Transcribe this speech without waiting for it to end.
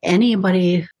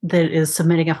anybody that is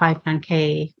submitting a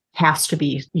 510K has to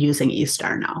be using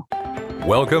eSTAR now.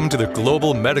 Welcome to the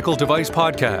Global Medical Device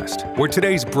Podcast, where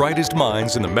today's brightest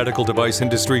minds in the medical device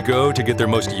industry go to get their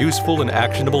most useful and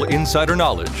actionable insider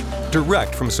knowledge,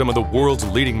 direct from some of the world's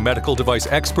leading medical device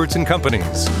experts and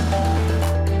companies.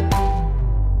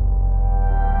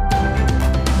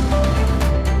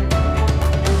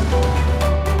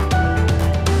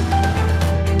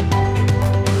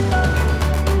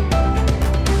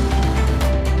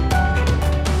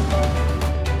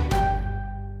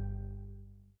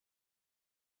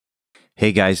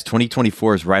 Hey guys,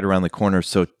 2024 is right around the corner,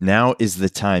 so now is the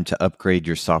time to upgrade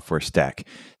your software stack.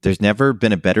 There's never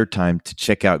been a better time to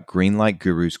check out Greenlight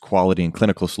Guru's quality and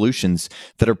clinical solutions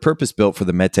that are purpose-built for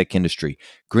the medtech industry.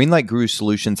 Greenlight Guru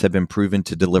solutions have been proven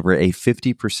to deliver a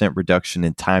 50% reduction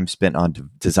in time spent on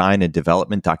design and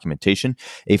development documentation,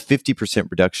 a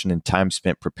 50% reduction in time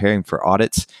spent preparing for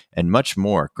audits, and much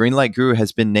more. Greenlight Guru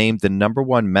has been named the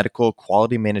 #1 medical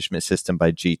quality management system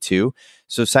by G2.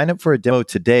 So sign up for a demo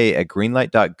today at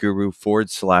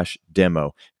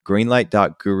greenlight.guru/demo.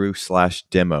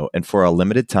 greenlight.guru/demo. And for a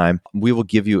limited time, we will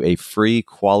give you a free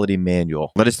quality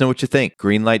manual. Let us know what you think.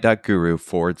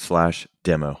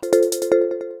 greenlight.guru/demo.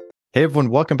 Hey everyone,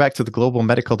 welcome back to the Global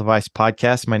Medical Device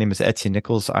Podcast. My name is Etienne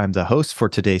Nichols. I'm the host for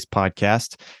today's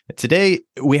podcast. Today,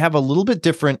 we have a little bit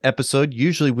different episode.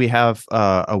 Usually we have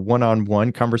a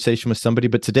one-on-one conversation with somebody,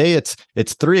 but today it's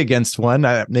 3 against 1.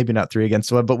 Maybe not 3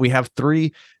 against 1, but we have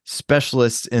 3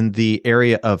 specialists in the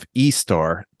area of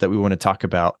eSTAR that we want to talk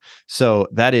about. So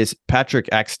that is Patrick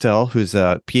Axtell, who's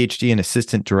a PhD and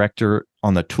assistant director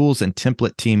on the tools and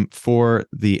template team for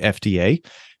the FDA.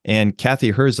 And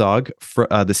Kathy Herzog,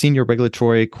 the Senior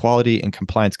Regulatory Quality and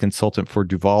Compliance Consultant for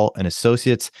Duval and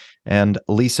Associates, and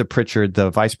Lisa Pritchard, the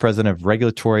Vice President of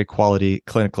Regulatory Quality,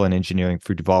 Clinical and Engineering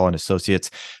for Duval and Associates.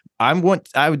 I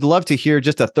would love to hear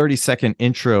just a 30-second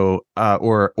intro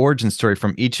or origin story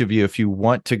from each of you if you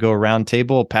want to go around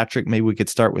table. Patrick, maybe we could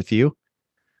start with you.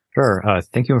 Sure.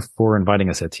 Thank you for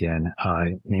inviting us, Etienne.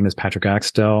 My name is Patrick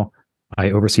Axtell.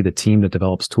 I oversee the team that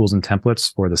develops tools and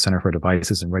templates for the Center for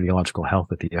Devices and Radiological Health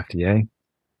at the FDA.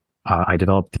 I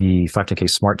developed the 510K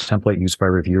Smart template used by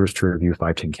reviewers to review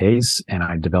 510Ks, and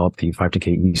I developed the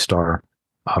 510K eSTAR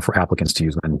for applicants to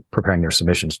use when preparing their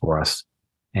submissions for us.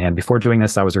 And before doing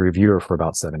this, I was a reviewer for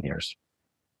about 7 years.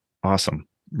 Awesome.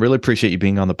 Really appreciate you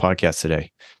being on the podcast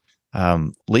today.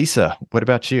 Lisa, what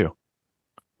about you?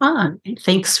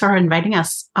 Thanks for inviting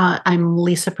us. I'm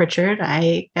Lisa Pritchard.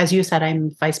 As you said,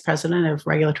 I'm Vice President of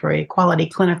Regulatory Quality,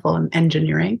 Clinical and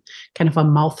Engineering, kind of a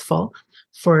mouthful,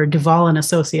 for Duval and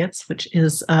Associates, which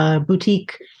is a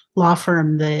boutique law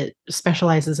firm that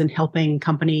specializes in helping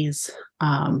companies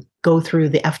go through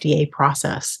the FDA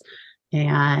process.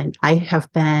 And I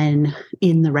have been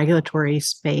in the regulatory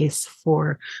space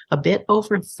for a bit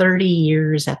over 30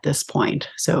 years at this point.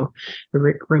 So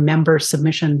remember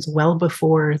submissions well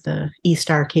before the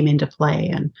eSTAR came into play,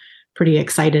 and pretty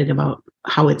excited about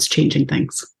how it's changing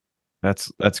things.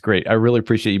 That's great. I really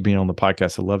appreciate you being on the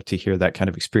podcast. I love to hear that kind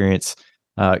of experience.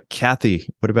 Kathy,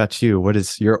 what about you? What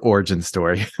is your origin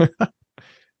story?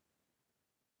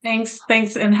 Thanks.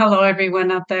 And hello,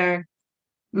 everyone out there.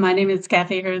 My name is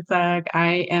Kathy Herzog.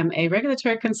 I am a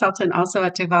regulatory consultant also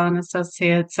at Duval and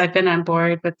Associates. I've been on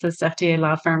board with this FDA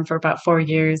law firm for about 4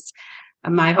 years.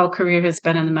 My whole career has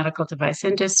been in the medical device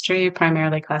industry,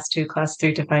 primarily Class 2, Class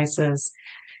 3 devices.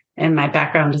 And my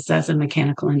background is as a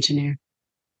mechanical engineer.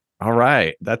 All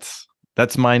right. That's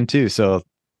mine too. So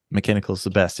mechanical is the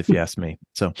best if you ask me.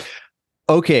 So,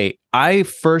 okay. I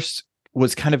first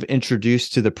was kind of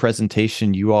introduced to the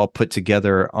presentation you all put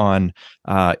together on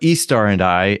eSTAR and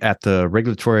I at the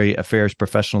Regulatory Affairs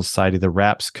Professional Society, the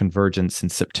RAPS Convergence in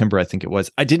September, I think it was.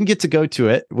 I didn't get to go to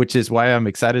it, which is why I'm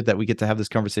excited that we get to have this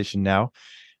conversation now.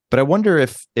 But I wonder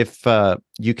if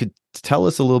you could tell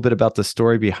us a little bit about the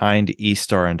story behind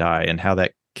eSTAR and I and how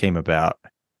that came about.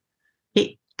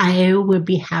 I would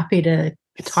be happy to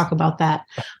talk about that.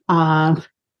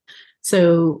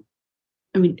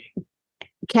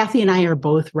 Kathy and I are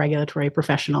both regulatory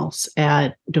professionals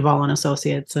at Duval and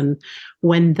Associates. And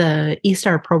when the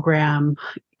eSTAR program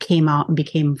came out and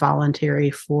became voluntary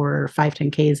for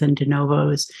 510Ks and de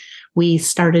novos, we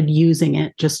started using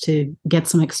it just to get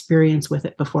some experience with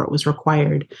it before it was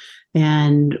required.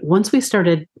 And once we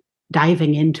started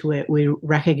diving into it, we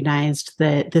recognized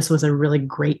that this was a really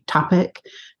great topic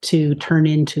to turn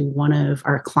into one of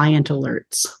our client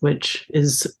alerts, which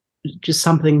is just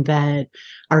something that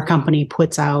our company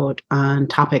puts out on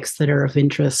topics that are of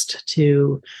interest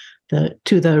to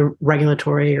the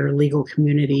regulatory or legal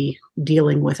community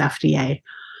dealing with FDA.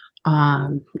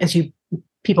 As you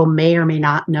people may or may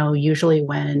not know, usually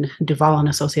when Duval and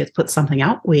Associates puts something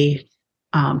out, we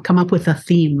come up with a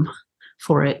theme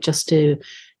for it just to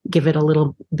give it a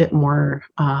little bit more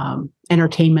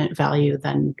entertainment value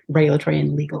than regulatory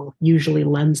and legal usually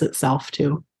lends itself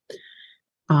to.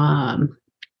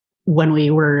 When we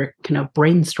were kind of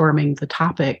brainstorming the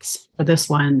topics for this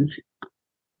one,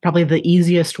 probably the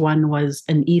easiest one was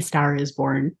an eSTAR is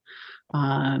born,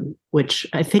 which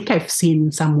I think I've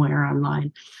seen somewhere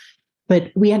online.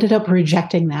 But we ended up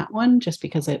rejecting that one just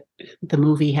because the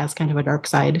movie has kind of a dark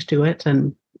side to it,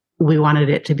 and we wanted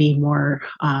it to be more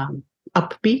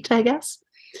upbeat, I guess.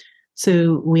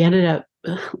 So we ended up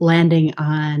landing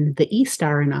on the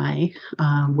eSTAR and I,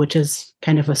 which is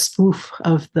kind of a spoof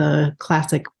of the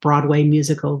classic Broadway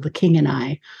musical, The King and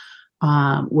I,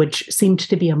 which seemed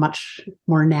to be a much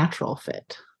more natural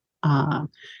fit.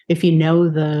 If you know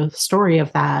the story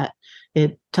of that,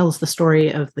 it tells the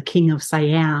story of the King of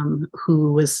Siam,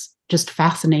 who was just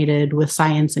fascinated with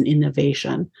science and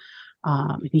innovation.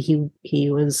 He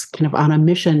was kind of on a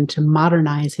mission to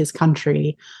modernize his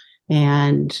country,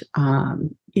 and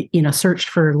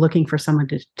looking for someone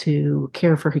to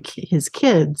care for his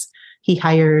kids. He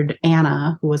hired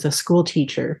Anna, who was a school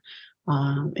teacher,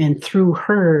 and through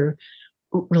her,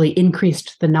 really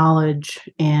increased the knowledge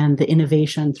and the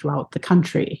innovation throughout the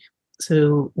country.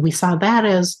 So we saw that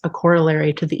as a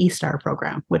corollary to the eSTAR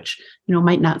program, which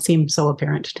might not seem so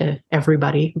apparent to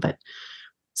everybody, but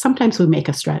sometimes we make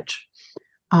a stretch.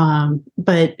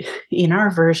 But in our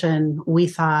version, we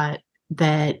thought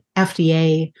that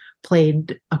FDA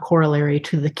played a corollary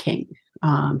to the king,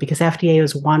 because FDA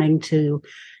was wanting to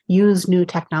use new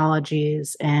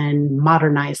technologies and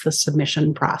modernize the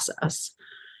submission process.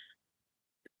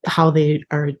 How they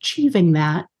are achieving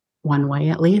that, one way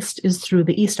at least, is through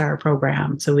the eSTAR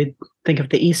program. So we think of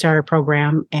the eSTAR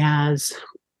program as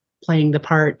playing the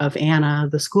part of Anna,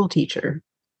 the school teacher.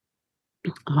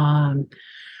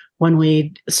 When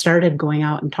we started going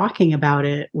out and talking about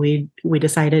it, we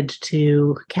decided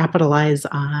to capitalize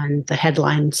on the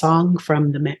headline song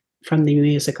from the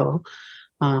musical,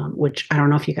 which I don't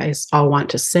know if you guys all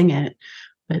want to sing it,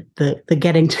 but the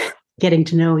getting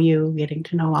to know you, getting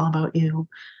to know all about you,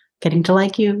 getting to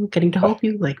like you, getting to hope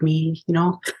you like me,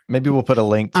 Maybe we'll put a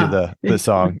link to the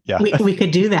song. Yeah, we could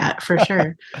do that for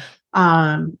sure.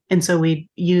 And so we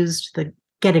used the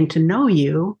getting to know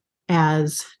you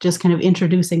as just kind of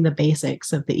introducing the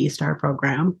basics of the eSTAR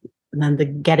program, and then the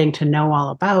getting to know all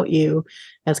about you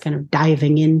as kind of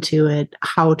diving into it,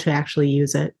 how to actually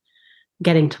use it,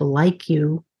 getting to like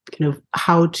you, kind of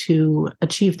how to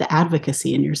achieve the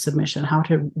advocacy in your submission, how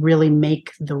to really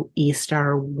make the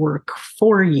eSTAR work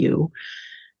for you.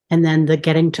 And then the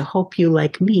getting to hope you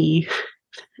like me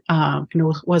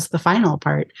was the final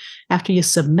part. After you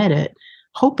submit it,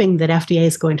 hoping that FDA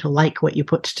is going to like what you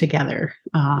put together,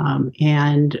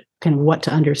 and kind of what to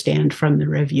understand from the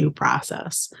review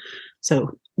process.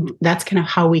 So that's kind of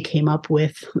how we came up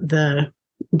with the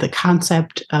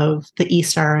concept of the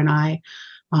eSTAR and I.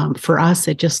 For us,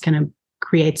 it just kind of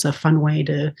creates a fun way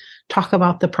to talk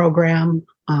about the program.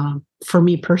 For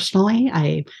me personally,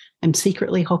 I am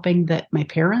secretly hoping that my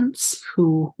parents,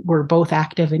 who were both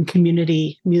active in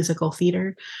community musical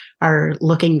theater, are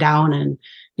looking down and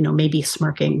maybe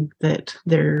smirking that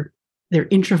their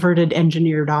introverted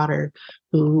engineer daughter,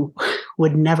 who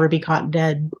would never be caught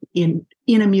dead in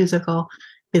a musical,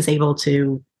 is able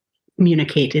to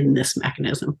communicate in this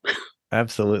mechanism.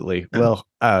 Absolutely. Well,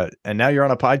 and now you're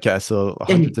on a podcast, so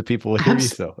hundreds of people will hear you.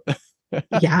 So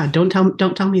yeah, don't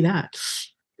tell me that.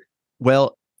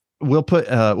 Well, we'll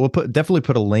definitely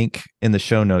put a link in the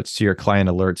show notes to your client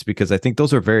alerts, because I think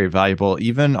those are very valuable.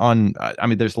 Even on,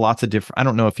 there's lots of different. I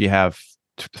don't know if you have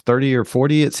 30 or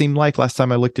 40. It seemed like last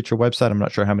time I looked at your website. I'm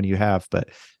not sure how many you have, but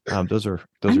those are.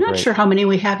 I'm not sure how many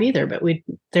we have either, but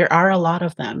there are a lot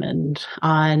of them, and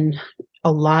on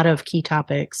a lot of key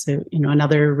topics. So,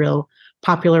 another real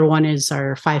popular one is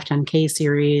our 510K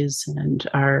series, and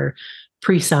our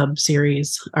pre-sub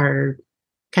series are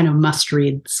kind of must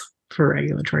reads for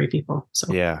regulatory people.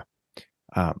 So yeah.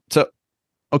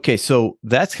 Okay, so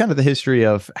that's kind of the history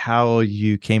of how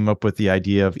you came up with the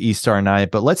idea of eSTAR and I.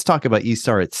 But let's talk about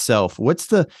eSTAR itself. What's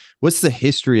the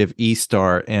history of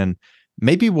eSTAR, and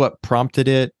maybe what prompted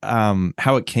it,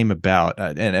 how it came about,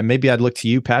 and maybe I'd look to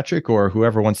you, Patrick, or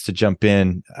whoever wants to jump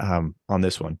in on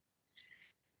this one.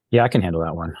 Yeah, I can handle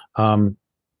that one.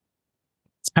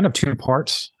 It's kind of two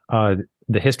parts. The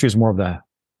history is more of the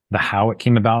how it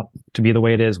came about to be the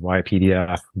way it is, why a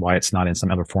PDF, why it's not in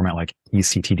some other format like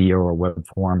eCTD or a web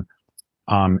form.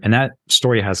 And that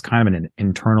story has kind of an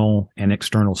internal and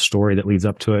external story that leads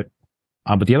up to it.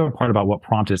 But the other part about what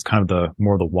prompted is kind of the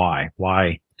why.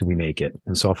 Why do we make it?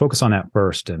 And so I'll focus on that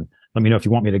first, and let me know if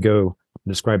you want me to go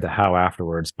describe the how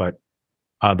afterwards. But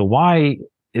the why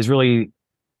is really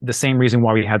the same reason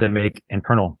why we had to make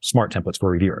internal smart templates for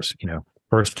reviewers.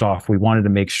 First off, we wanted to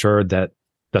make sure that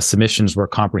the submissions were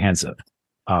comprehensive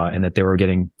and that they were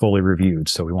getting fully reviewed.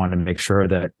 So we wanted to make sure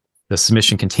that the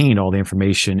submission contained all the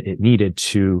information it needed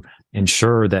to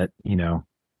ensure that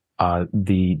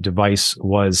the device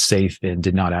was safe and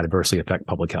did not adversely affect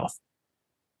public health.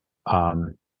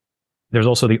 There's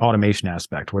also the automation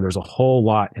aspect, where there's a whole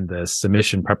lot in the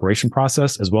submission preparation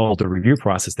process as well as the review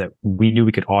process that we knew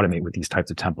we could automate with these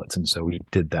types of templates. And so we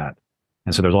did that.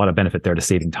 And so there's a lot of benefit there to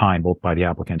saving time, both by the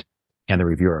applicant and the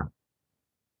reviewer.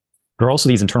 There are also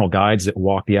these internal guides that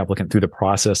walk the applicant through the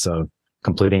process of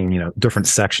completing, different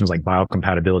sections like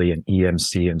biocompatibility and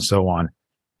EMC and so on.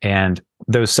 And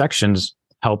those sections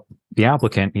help the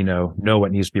applicant, know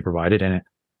what needs to be provided. And it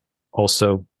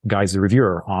also guides the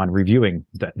reviewer on reviewing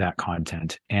that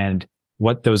content. And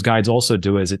what those guides also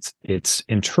do is it's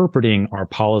interpreting our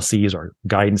policies, our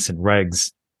guidance and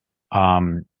regs,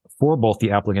 for both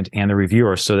the applicant and the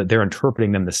reviewer so that they're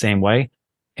interpreting them the same way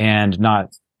and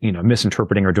not,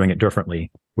 misinterpreting or doing it differently,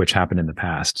 which happened in the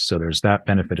past. So there's that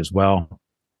benefit as well.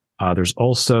 There's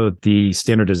also the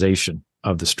standardization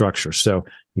of the structure. So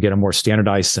you get a more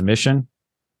standardized submission.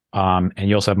 And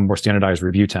you also have a more standardized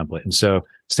review template. And so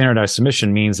standardized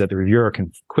submission means that the reviewer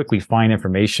can quickly find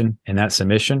information in that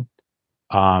submission,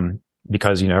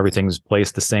 because, everything's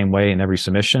placed the same way in every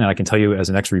submission. And I can tell you as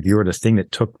an ex-reviewer, the thing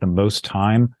that took the most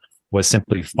time was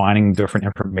simply finding different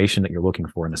information that you're looking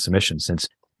for in the submission, since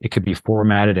it could be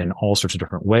formatted in all sorts of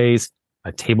different ways.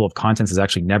 A table of contents has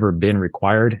actually never been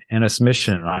required in a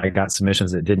submission. And I got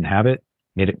submissions that didn't have it,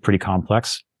 made it pretty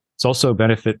complex. It's also a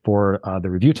benefit for the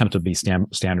review template to be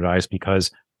standardized,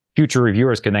 because future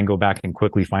reviewers can then go back and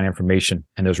quickly find information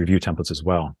in those review templates as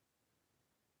well.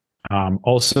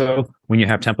 Also, when you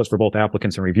have templates for both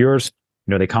applicants and reviewers,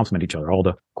 they complement each other. All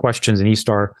the questions in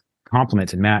eSTAR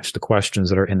complement and match the questions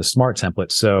that are in the SMART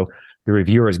template. So the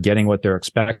reviewer is getting what they're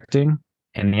expecting,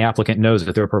 and the applicant knows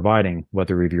that they're providing what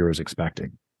the reviewer is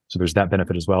expecting. So there's that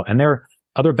benefit as well. And there are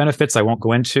other benefits I won't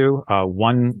go into.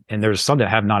 And there's some that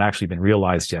have not actually been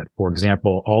realized yet. For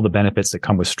example, all the benefits that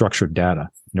come with structured data.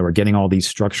 We're getting all this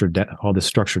structured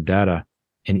data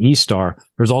in eSTAR.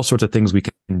 There's all sorts of things we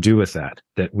can do with that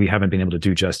we haven't been able to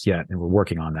do just yet, and we're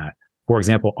working on that. For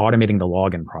example, automating the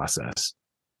login process.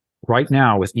 Right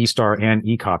now, with eSTAR and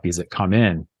eCopies that come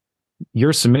in,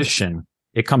 your submission,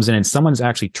 it comes in and someone's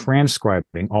actually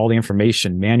transcribing all the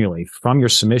information manually from your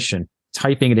submission,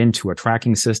 typing it into a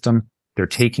tracking system. They're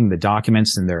taking the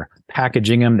documents and they're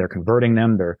packaging them, they're converting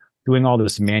them, they're doing all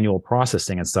this manual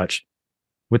processing and such.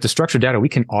 With the structured data, we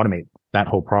can automate that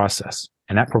whole process.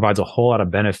 And that provides a whole lot of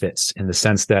benefits in the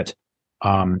sense that,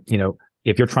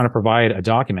 if you're trying to provide a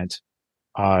document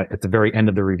at the very end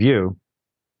of the review,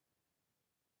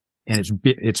 and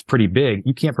it's pretty big,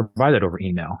 you can't provide that over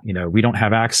email. We don't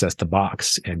have access to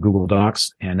Box and Google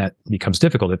Docs, and that becomes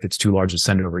difficult if it's too large to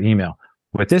send it over email.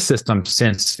 With this system,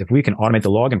 since if we can automate the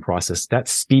login process, that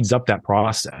speeds up that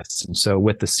process. And so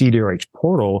with the CDRH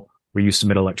portal, where you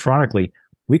submit electronically,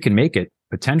 we can make it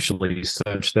potentially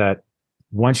such that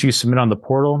once you submit on the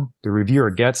portal, the reviewer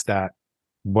gets that,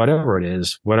 whatever it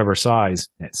is, whatever size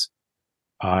it's.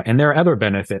 And there are other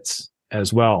benefits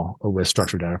as well with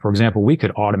structured data. For example, we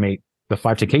could automate the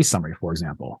 510K summary, for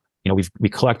example. We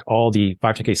collect all the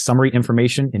 510K summary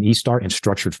information in eSTAR in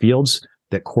structured fields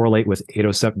that correlate with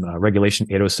 807, regulation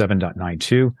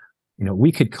 807.92.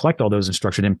 We could collect all those in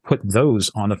structured and put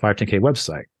those on the 510K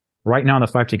website. Right now on the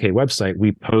 510K website,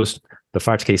 we post the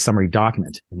 510K summary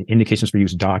document and the indications for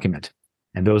use document,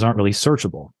 and those aren't really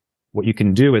searchable. What you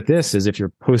can do with this is if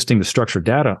you're posting the structured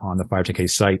data on the 510K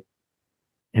site,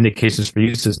 indications for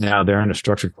use is now there in a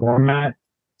structured format.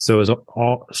 So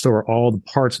are all the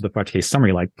parts of the 510K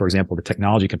summary, like, for example, the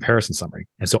technology comparison summary.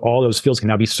 And so all those fields can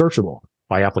now be searchable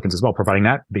by applicants as well, providing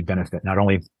that big benefit, not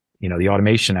only, the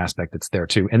automation aspect that's there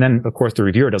too. And then, of course, the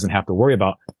reviewer doesn't have to worry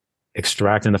about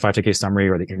extracting the 510K summary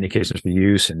or the indications for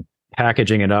use and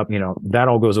packaging it up. That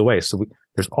all goes away. So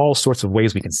there's all sorts of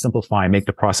ways we can simplify and make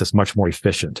the process much more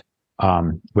efficient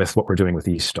with what we're doing with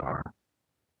eSTAR.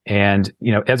 And,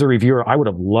 as a reviewer, I would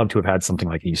have loved to have had something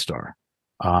like eSTAR.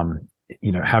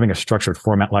 Having a structured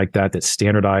format like that's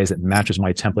standardized, that matches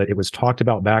my template. It was talked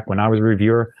about back when I was a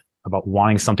reviewer about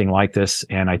wanting something like this.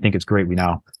 And I think it's great we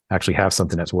now actually have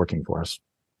something that's working for us.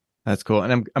 That's cool.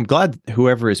 And I'm glad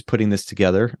whoever is putting this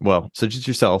together, so just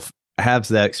yourself, has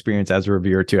that experience as a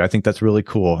reviewer too. I think that's really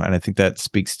cool. And I think that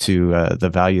speaks to the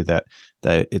value that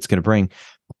it's going to bring.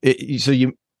 So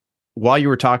you while you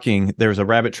were talking, there was a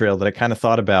rabbit trail that I kind of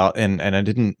thought about, and I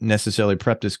didn't necessarily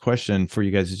prep this question for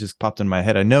you guys. It just popped in my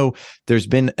head. I know there's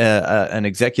been an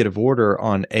executive order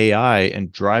on AI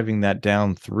and driving that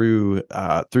down through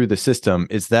the system.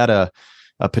 Is that a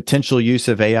potential use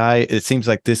of AI? It seems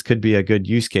like this could be a good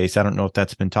use case. I don't know if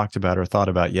that's been talked about or thought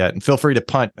about yet. And feel free to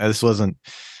punt. This wasn't,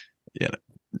 you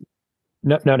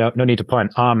know. No need to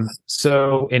punt.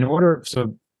 So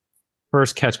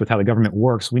first catch with how the government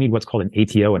works, we need what's called an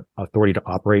ATO, an authority to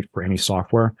operate for any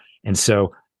software. And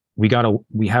so we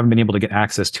haven't been able to get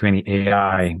access to any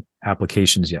AI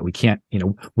applications yet.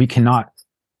 We cannot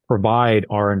provide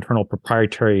our internal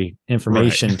proprietary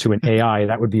information to an AI.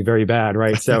 That would be very bad,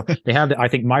 right? So I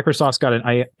think Microsoft's got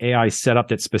an AI set up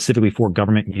that's specifically for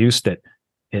government use, that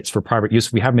it's for private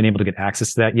use. We haven't been able to get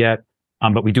access to that yet.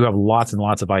 But we do have lots and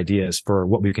lots of ideas for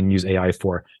what we can use AI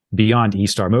for beyond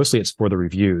eSTAR. Mostly it's for the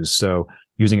reviews. So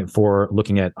using it for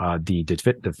looking at the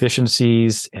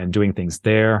deficiencies and doing things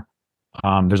there.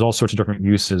 There's all sorts of different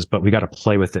uses, but we got to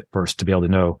play with it first to be able to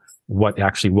know what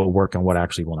actually will work and what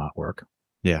actually will not work.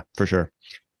 Yeah, for sure.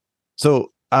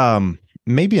 So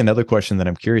maybe another question that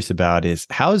I'm curious about is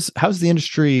how's the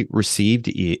industry received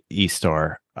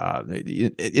eSTAR?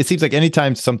 It seems like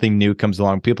anytime something new comes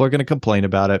along, people are going to complain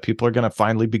about it. People are going to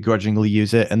finally begrudgingly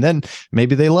use it, and then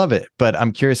maybe they love it. But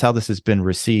I'm curious how this has been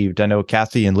received. I know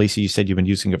Kathy and Lisa, you said you've been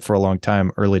using it for a long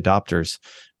time, early adopters.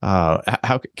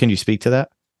 How can you speak to that?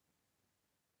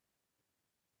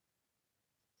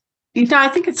 I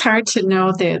think it's hard to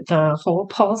know the whole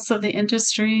pulse of the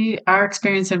industry. Our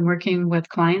experience in working with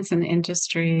clients in the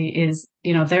industry is,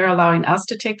 they're allowing us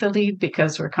to take the lead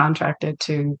because we're contracted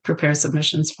to prepare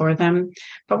submissions for them,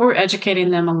 but we're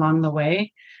educating them along the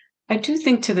way. I do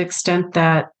think to the extent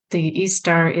that the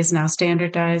eSTAR is now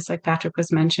standardized, like Patrick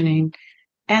was mentioning,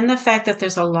 and the fact that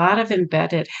there's a lot of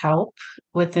embedded help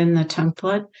within the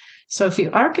template. So if you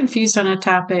are confused on a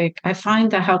topic, I find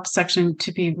the help section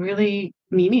to be really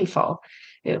meaningful.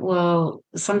 It will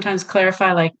sometimes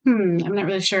clarify, like, I'm not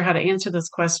really sure how to answer this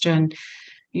question.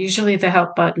 Usually the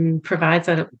help button provides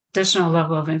that additional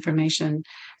level of information.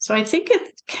 So I think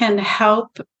it can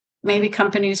help maybe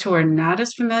companies who are not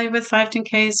as familiar with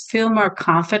 510Ks feel more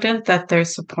confident that they're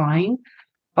supplying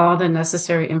all the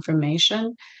necessary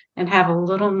information and have a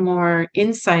little more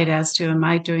insight as to, am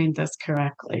I doing this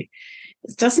correctly?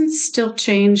 It doesn't still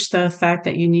change the fact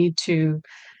that you need to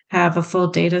have a full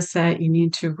data set. You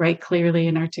need to write clearly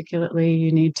and articulately.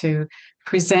 You need to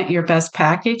present your best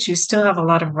package. You still have a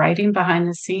lot of writing behind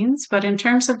the scenes, but in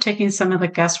terms of taking some of the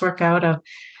guesswork out of,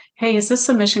 hey, is this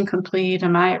submission complete?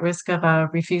 Am I at risk of a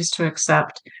refuse to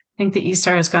accept? I think the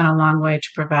eSTAR has gone a long way to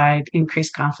provide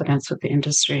increased confidence with the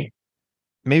industry.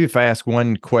 Maybe if I ask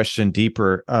one question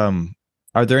deeper,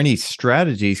 are there any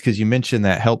strategies? Because you mentioned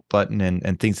that help button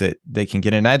and things that they can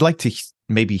get in. I'd like to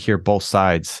maybe hear both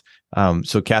sides.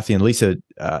 So Kathy and Lisa,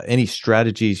 any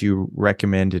strategies you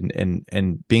recommend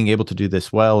in being able to do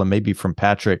this well? And maybe from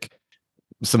Patrick,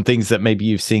 some things that maybe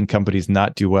you've seen companies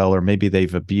not do well, or maybe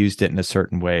they've abused it in a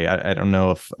certain way. I don't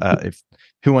know if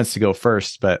who wants to go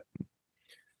first, but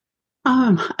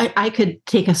I could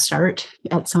take a start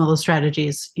at some of those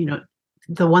strategies.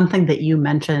 The one thing that you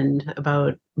mentioned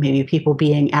about maybe people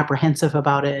being apprehensive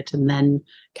about it and then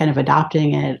kind of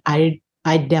adopting it,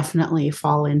 I definitely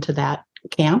fall into that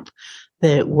camp.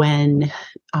 That when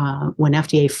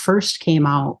FDA first came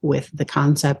out with the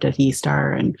concept of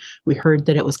eSTAR, and we heard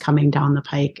that it was coming down the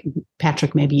pike,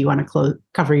 Patrick, maybe you want to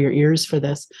cover your ears for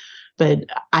this, but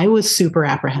I was super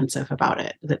apprehensive about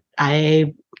it. That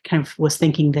I kind of was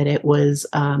thinking that it was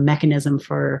a mechanism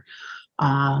for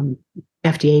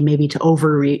FDA maybe to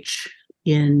overreach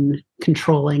in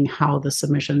controlling how the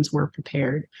submissions were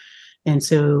prepared. And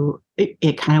so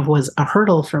it kind of was a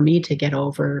hurdle for me to get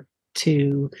over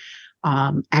to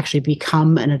actually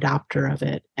become an adopter of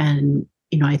it. And,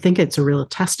 I think it's a real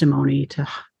testimony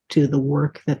to the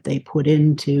work that they put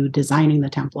into designing the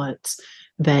templates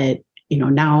that,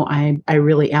 now I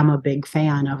really am a big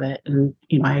fan of it. And,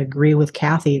 I agree with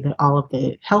Kathy that all of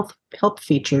the help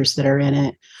features that are in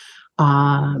it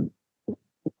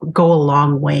go a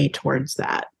long way towards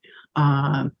that.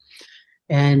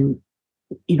 And,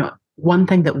 one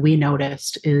thing that we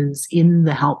noticed is in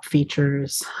the help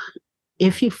features,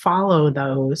 if you follow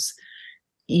those,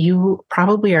 you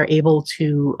probably are able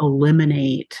to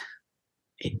eliminate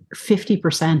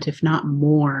 50%, if not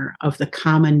more, of the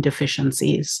common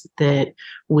deficiencies that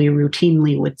we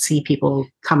routinely would see people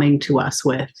coming to us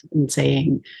with and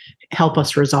saying, help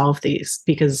us resolve these,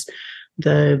 because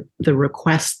the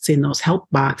requests in those help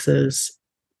boxes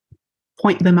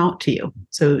point them out to you.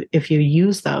 So if you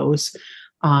use those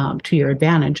to your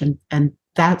advantage, and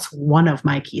that's one of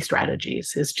my key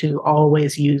strategies, is to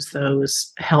always use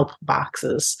those help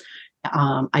boxes.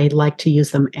 I like to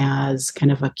use them as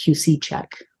kind of a QC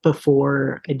check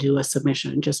before I do a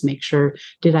submission. Just make sure,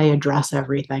 did I address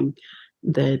everything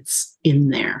that's in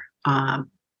there? And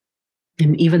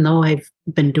even though I've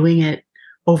been doing it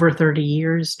over 30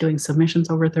 years, doing submissions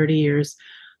over 30 years,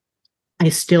 I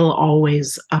still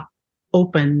always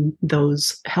open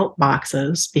those help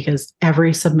boxes because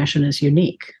every submission is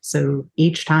unique. So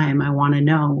each time I want to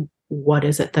know, what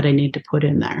is it that I need to put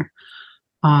in there?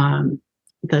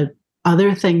 The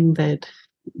other thing that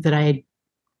I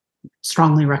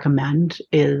strongly recommend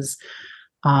is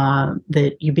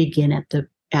that you begin at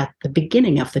the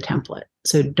beginning of the template.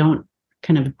 So don't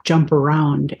kind of jump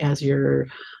around as you're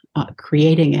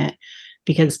creating it,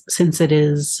 because since it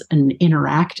is an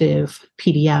interactive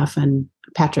PDF, and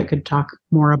Patrick could talk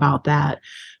more about that,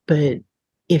 but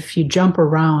if you jump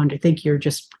around, I think you're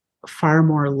just far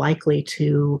more likely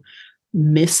to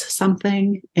miss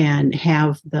something and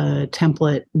have the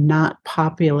template not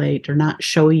populate or not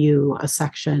show you a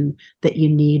section that you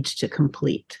need to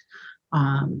complete.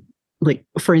 Like,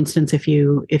 for instance, if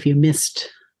you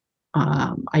missed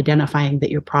identifying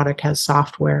that your product has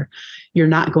software, you're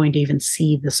not going to even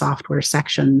see the software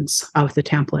sections of the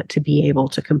template to be able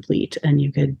to complete, and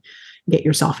you could get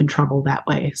yourself in trouble that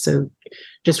way. So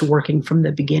just working from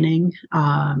the beginning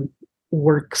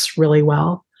works really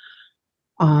well.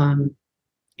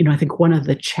 I think one of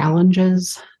the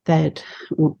challenges that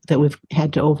we've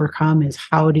had to overcome is,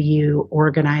 how do you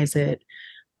organize it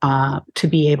to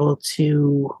be able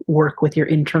to work with your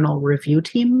internal review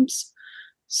teams?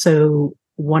 So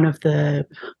one of the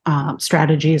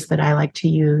strategies that I like to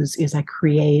use is I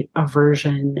create a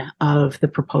version of the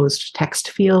proposed text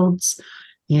fields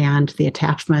and the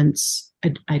attachments.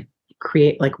 I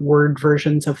create like Word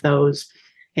versions of those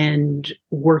and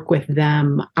work with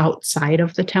them outside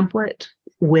of the template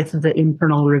with the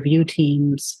internal review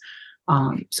teams,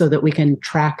 so that we can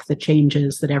track the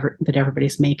changes that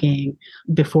everybody's making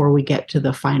before we get to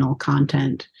the final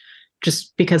content.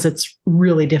 Just because it's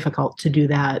really difficult to do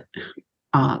that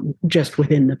just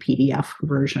within the PDF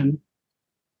version.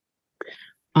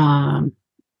 I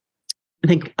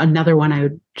think another one I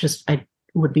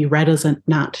would be reticent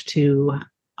not to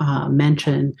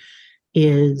mention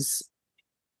is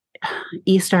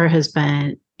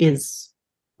eSTAR is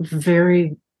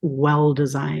very well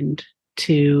designed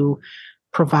to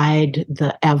provide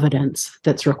the evidence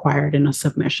that's required in a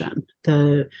submission.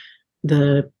 The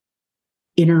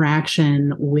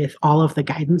interaction with all of the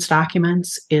guidance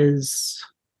documents is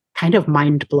kind of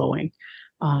mind-blowing.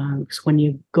 Because when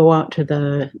you go out to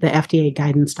the FDA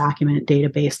guidance document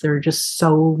database, there are just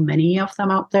so many of them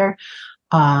out there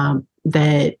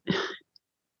that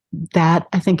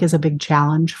I think is a big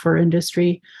challenge for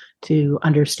industry to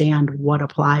understand what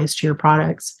applies to your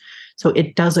products. So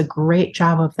it does a great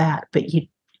job of that, but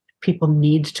people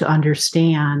need to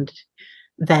understand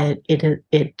that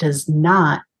it does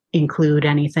not include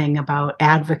anything about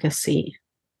advocacy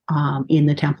in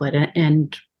the template,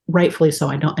 and rightfully so.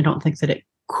 I don't think that it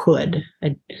could,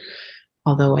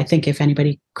 although I think if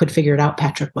anybody could figure it out,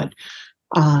 Patrick would.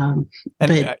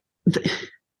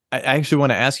 I actually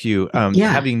want to ask you,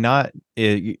 having not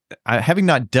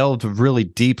delved really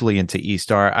deeply into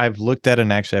eSTAR, I've looked at it,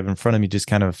 and actually I have in front of me, just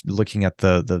kind of looking at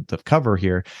the cover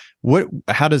here.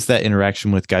 How does that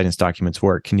interaction with guidance documents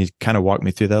work? Can you kind of walk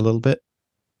me through that a little bit?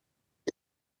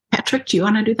 Patrick, do you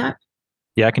want to do that?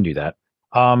 Yeah, I can do that.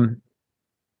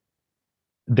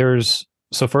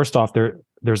 First off,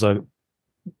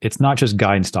 it's not just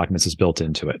guidance documents that's built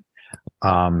into it.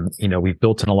 We've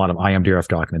built in a lot of IMDRF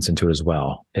documents into it as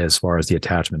well, as far as the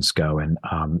attachments go. And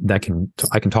I can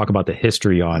talk about the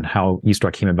history on how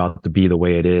eSTAR came about to be the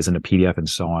way it is in a PDF and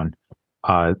so on,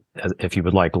 if you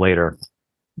would like later.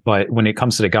 But when it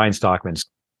comes to the guidance documents,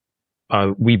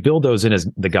 we build those in as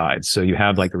the guides. So you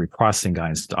have like the reprocessing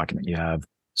guidance document, you have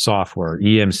software,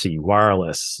 EMC,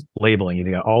 wireless, labeling,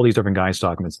 you got all these different guidance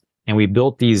documents. And we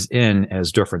built these in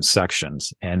as different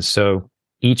sections. And so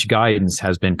each guidance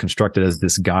has been constructed as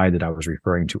this guide that I was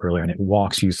referring to earlier, and it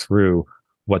walks you through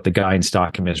what the guidance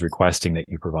document is requesting that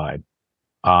you provide.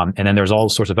 And then there's all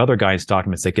sorts of other guidance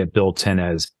documents that get built in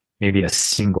as maybe a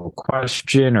single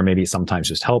question, or maybe sometimes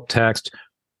just help text.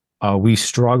 We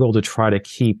struggle to try to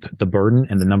keep the burden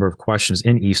and the number of questions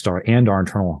in eSTAR and our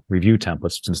internal review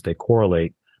templates, since they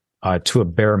correlate, to a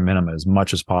bare minimum as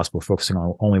much as possible, focusing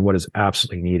on only what is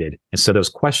absolutely needed. And so those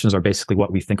questions are basically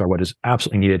what we think are what is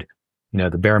absolutely needed,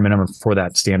 the bare minimum for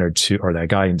that standard or that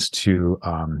guidance to,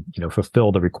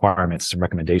 fulfill the requirements and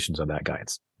recommendations of that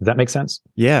guidance. Does that make sense?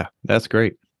 Yeah, that's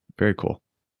great. Very cool.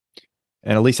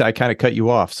 And Elisa, I kind of cut you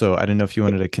off, so I don't know if you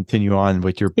wanted to continue on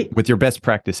with your best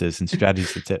practices and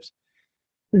strategies and tips.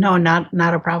 No, not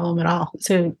a problem at all.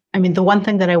 So, I mean, the one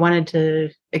thing that I wanted to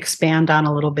expand on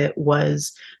a little bit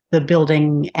was the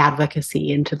building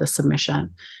advocacy into the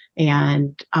submission.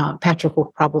 And Patrick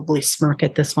will probably smirk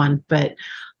at this one, but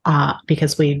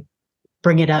because we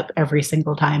bring it up every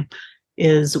single time,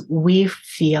 is we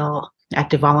feel at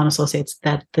Duvall and Associates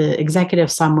that the executive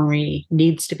summary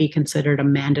needs to be considered a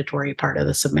mandatory part of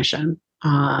the submission.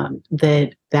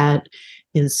 That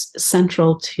is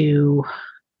central to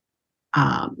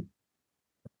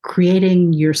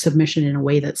creating your submission in a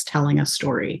way that's telling a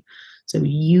story. So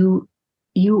you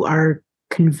are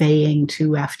conveying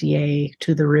to FDA,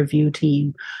 to the review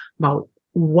team, about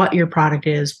what your product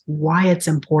is, why it's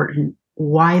important,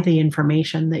 why the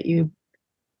information that you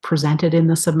presented in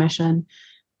the submission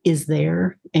is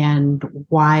there, and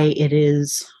why it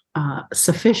is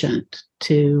sufficient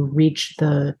to reach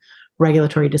the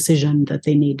regulatory decision that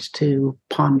they need to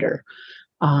ponder.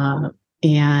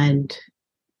 And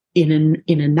in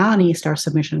a non-eSTAR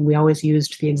submission, we always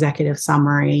used the executive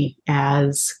summary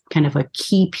as kind of a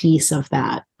key piece of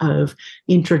that, of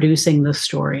introducing the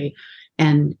story.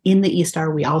 And in the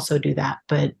eSTAR, we also do that,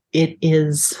 but it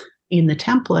is in the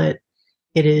template,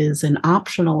 it is an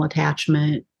optional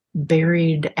attachment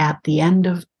buried at the end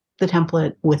of the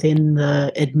template within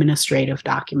the administrative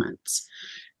documents.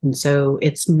 And so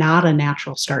it's not a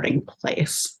natural starting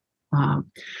place.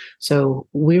 So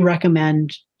we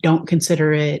recommend don't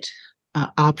consider it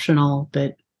optional,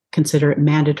 but consider it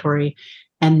mandatory.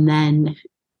 And then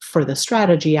for the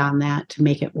strategy on that to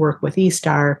make it work with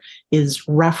eSTAR is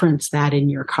reference that in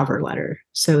your cover letter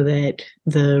so that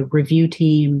the review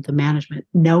team, the management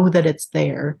know that it's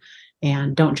there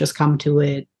and don't just come to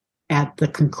it at the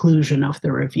conclusion of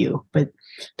the review, but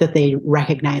that they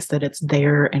recognize that it's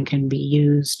there and can be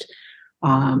used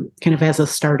kind of as a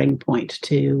starting point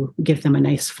to give them a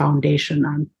nice foundation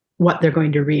on what they're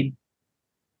going to read.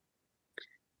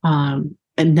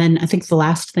 And then I think the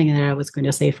last thing that I was going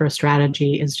to say for a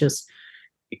strategy is just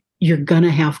you're going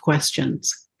to have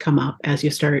questions come up as you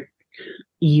start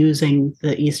using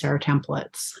the eSTAR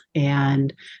templates.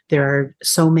 And there are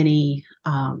so many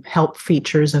help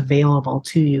features available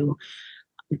to you.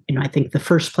 You know, I think the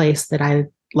first place that I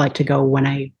like to go when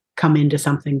I come into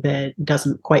something that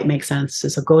doesn't quite make sense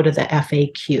is I'll go to the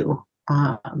FAQ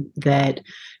that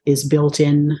is built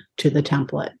in to the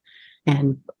template.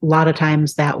 And a lot of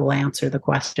times that will answer the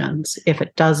questions. If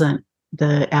it doesn't,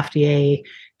 the FDA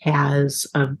has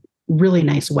a really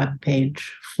nice web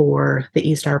page for the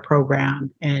eSTAR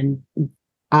program, and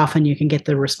often you can get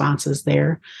the responses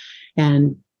there.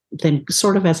 And then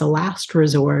sort of as a last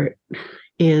resort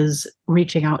is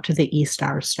reaching out to the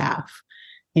eSTAR staff.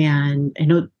 And I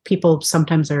know people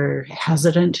sometimes are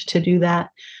hesitant to do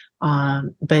that.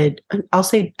 But I'll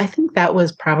say, I think that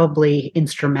was probably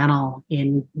instrumental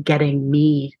in getting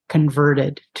me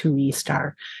converted to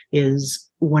eSTAR, is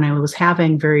when I was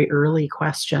having very early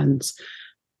questions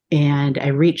and I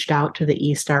reached out to the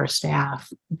eSTAR staff.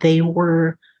 They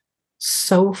were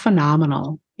so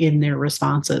phenomenal in their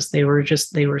responses. They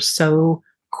were so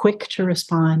quick to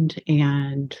respond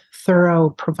and thorough,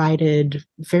 provided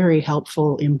very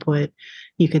helpful input.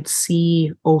 You could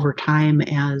see over time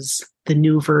as the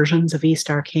new versions of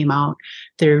eSTAR came out,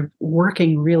 they're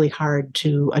working really hard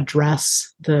to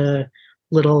address the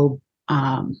little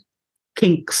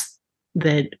kinks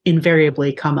that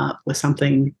invariably come up with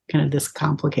something kind of this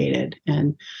complicated.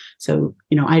 And so,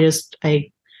 you know,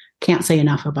 I can't say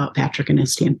enough about Patrick and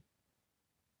his team.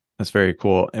 That's very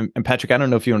cool. And Patrick, I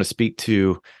don't know if you want to speak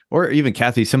to, or even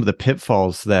Kathy, some of the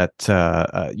pitfalls that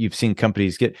you've seen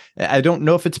companies get. I don't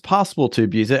know if it's possible to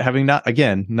abuse it, having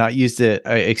not used it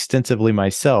extensively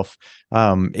myself.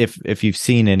 If you've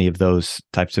seen any of those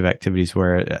types of activities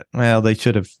where, well, they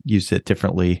should have used it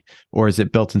differently, or is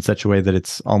it built in such a way that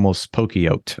it's almost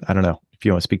pokey-yoked? I don't know if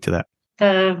you want to speak to that.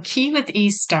 The key with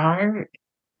eSTAR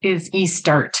is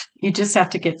eStart. You just have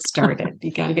to get started.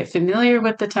 You got to get familiar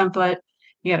with the template.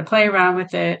 You got to play around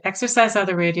with it, exercise all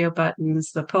the radio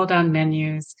buttons, the pull down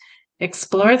menus,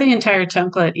 explore the entire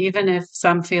template, even if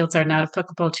some fields are not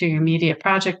applicable to your immediate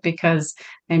project, because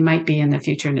they might be in the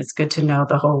future. And it's good to know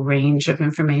the whole range of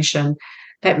information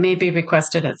that may be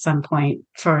requested at some point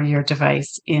for your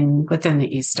device within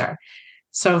the eSTAR.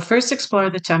 So first,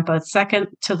 explore the template. Second,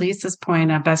 to Lisa's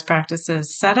point on best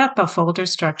practices, set up a folder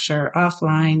structure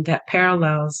offline that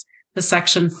parallels the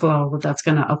section flow that's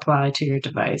going to apply to your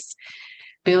device.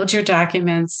 Build your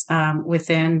documents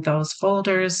within those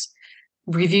folders,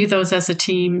 review those as a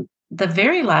team. The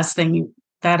very last thing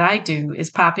that I do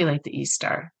is populate the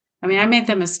eSTAR. I mean, I made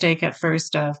the mistake at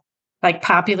first of like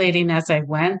populating as I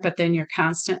went, but then you're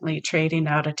constantly trading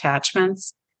out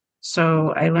attachments.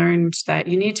 So I learned that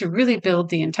you need to really build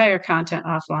the entire content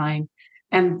offline.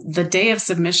 And the day of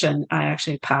submission, I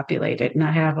actually populate it, and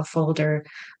I have a folder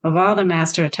of all the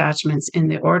master attachments in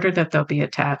the order that they'll be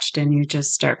attached, and you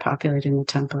just start populating the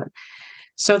template.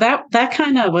 So that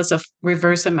kind of was a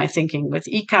reverse of my thinking. With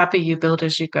eCopy, you build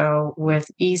as you go. With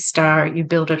eSTAR, you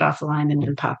build it offline and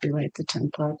then populate the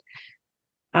template.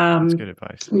 That's good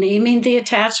advice. Naming the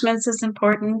attachments is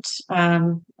important.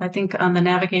 I think on the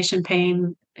navigation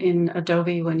pane in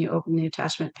Adobe, when you open the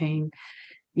attachment pane,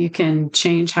 you can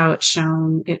change how it's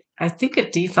shown. I think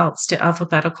it defaults to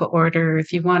alphabetical order.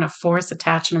 If you want to force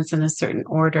attachments in a certain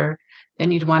order,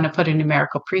 then you'd want to put a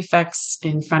numerical prefix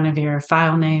in front of your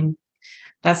file name.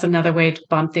 That's another way to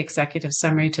bump the executive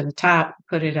summary to the top,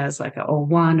 put it as like a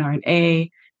O1 or an A.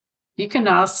 You can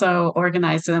also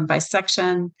organize them by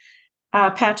section.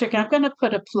 Patrick, I'm going to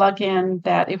put a plug in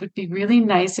that it would be really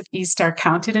nice if eSTAR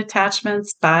counted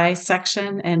attachments by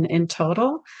section and in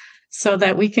total, so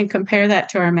that we can compare that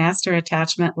to our master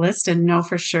attachment list and know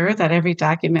for sure that every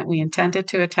document we intended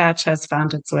to attach has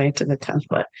found its way to the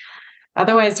template.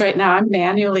 Otherwise, right now, I'm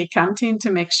manually counting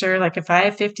to make sure, like if I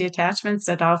have 50 attachments,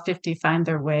 that all 50 find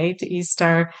their way to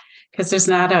eSTAR, because there's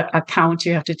not a count.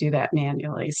 You have to do that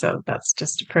manually. So that's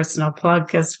just a personal plug,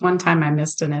 because one time I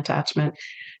missed an attachment,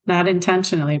 not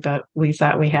intentionally, but we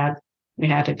thought we had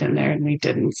it in there and we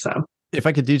didn't. So if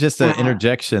I could do just an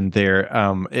interjection there,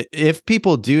 if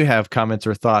people do have comments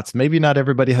or thoughts, maybe not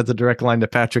everybody has a direct line to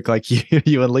Patrick like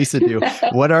you and Lisa do.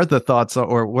 What are the thoughts,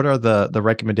 or what are the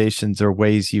recommendations or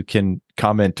ways you can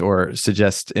comment or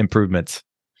suggest improvements?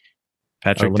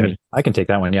 Patrick, I can take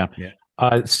that one. Yeah.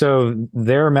 So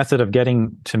their method of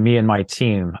getting to me and my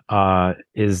team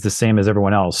is the same as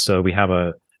everyone else. So we have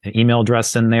an email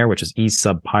address in there, which is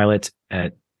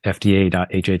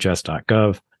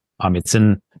esubpilot@fda.hhs.gov. It's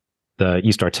in the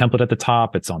eSTAR template at the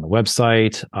top. It's on the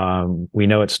website. We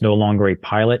know it's no longer a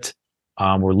pilot.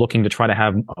 We're looking to try to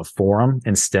have a forum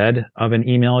instead of an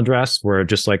email address, where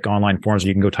just like online forums,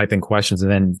 you can go type in questions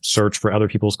and then search for other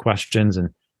people's questions and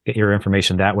get your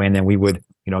information that way. And then we would,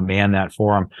 man that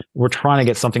forum. We're trying to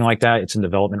get something like that. It's in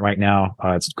development right now.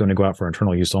 It's going to go out for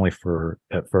internal use only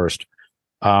at first.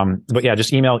 But yeah,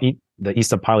 just email the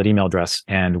eSTAR pilot email address,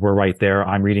 and we're right there.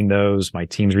 I'm reading those. My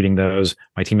team's reading those.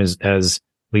 My team is, as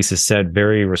Lisa said,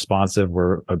 very responsive.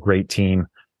 We're a great team,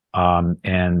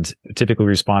 and typically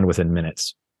respond within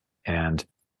minutes. And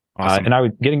awesome. And I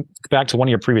would, getting back to one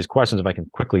of your previous questions, if I can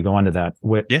quickly go into that,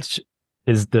 which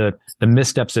is the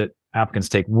missteps that applicants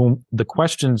take. Well, the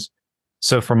questions.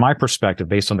 So from my perspective,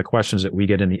 based on the questions that we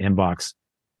get in the inbox,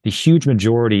 the huge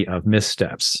majority of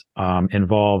missteps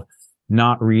involve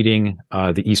not reading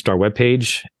the eSTAR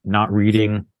webpage, not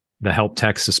reading the help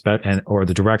text or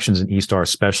the directions in eSTAR,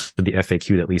 especially the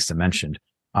FAQ that Lisa mentioned.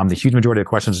 The huge majority of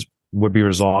questions would be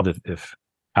resolved if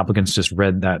applicants just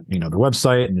read that, the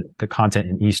website and the content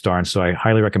in eSTAR. And so I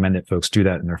highly recommend that folks do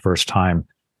that in their first time.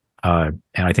 And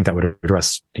I think that would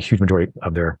address a huge majority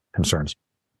of their concerns.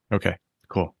 Okay,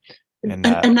 cool. And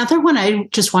another one I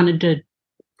just wanted to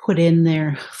put in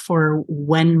there for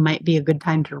when might be a good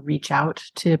time to reach out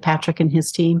to Patrick and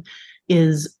his team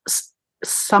is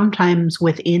sometimes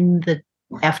within the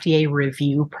FDA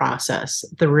review process,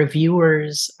 the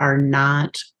reviewers are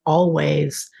not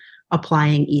always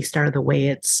applying eSTAR the way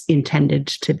it's intended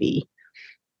to be.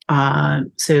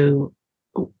 So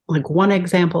like one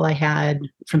example I had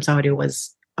from somebody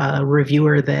was a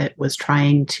reviewer that was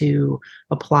trying to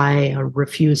apply a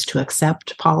refuse to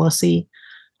accept policy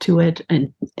to it.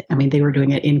 And I mean, they were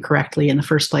doing it incorrectly in the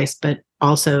first place, but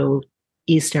also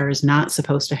eSTAR is not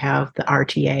supposed to have the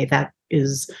RTA. That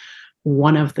is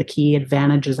one of the key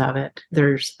advantages of it.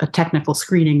 There's a technical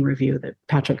screening review that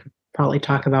Patrick could probably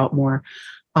talk about more,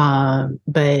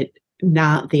 but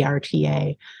not the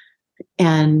RTA.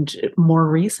 And more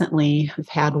recently, I've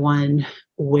had one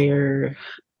where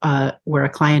a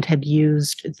client had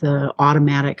used the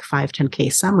automatic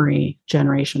 510K summary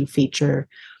generation feature,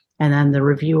 and then the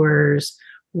reviewers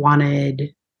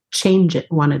wanted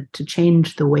to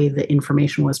change the way the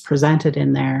information was presented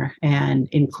in there and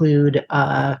include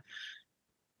a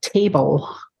table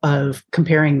of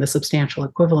comparing the substantial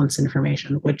equivalence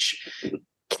information, which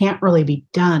can't really be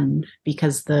done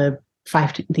because the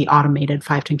automated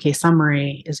 510K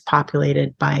summary is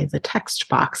populated by the text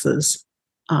boxes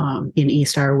in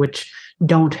eSTAR, which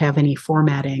don't have any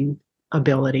formatting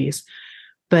abilities.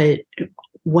 But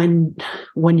when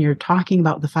you're talking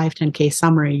about the 510K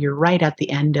summary, you're right at the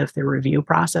end of the review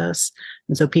process.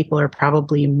 And so people are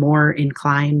probably more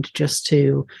inclined just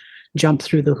to jump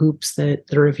through the hoops that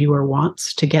the reviewer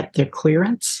wants to get their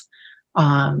clearance.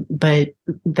 But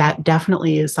that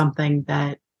definitely is something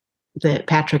that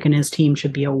Patrick and his team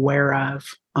should be aware of,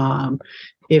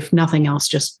 if nothing else,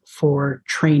 just for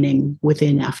training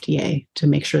within FDA to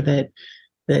make sure that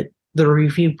the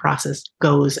review process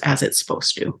goes as it's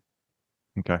supposed to.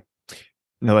 Okay.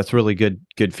 No, that's really good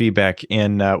feedback.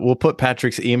 And we'll put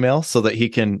Patrick's email so that he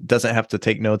doesn't have to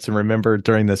take notes and remember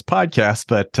during this podcast,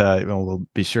 but we'll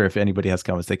be sure if anybody has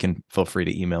comments, they can feel free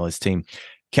to email his team.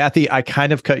 Kathy, I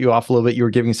kind of cut you off a little bit. You were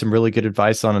giving some really good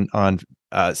advice on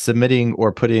submitting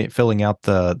or filling out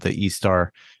the eSTAR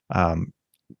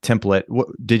template.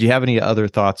 Did you have any other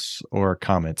thoughts or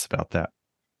comments about that?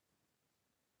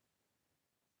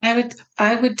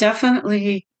 I would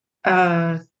definitely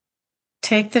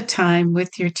take the time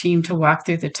with your team to walk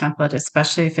through the template,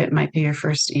 especially if it might be your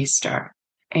first eSTAR,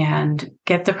 and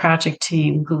get the project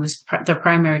team, who's the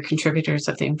primary contributors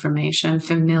of the information,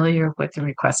 familiar with the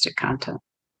requested content.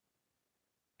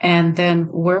 And then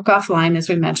work offline, as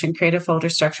we mentioned, create a folder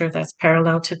structure that's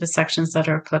parallel to the sections that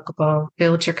are applicable,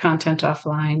 build your content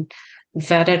offline,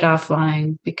 vet it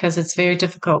offline, because it's very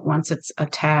difficult once it's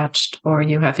attached or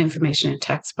you have information in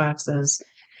text boxes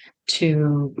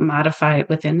to modify it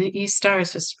within the eSTAR.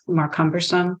 It's just more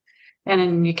cumbersome, and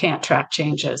then you can't track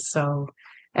changes. So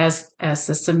as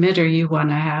the submitter, you want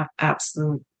to have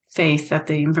absolute faith that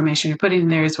the information you're putting in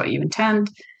there is what you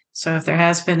intend. So if there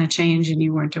has been a change and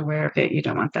you weren't aware of it, you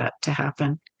don't want that to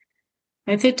happen.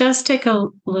 It does take a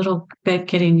little bit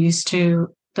getting used to.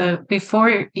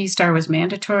 Before eSTAR was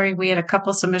mandatory, we had a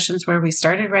couple submissions where we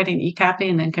started writing eCopy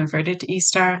and then converted to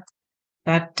eSTAR.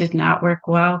 That did not work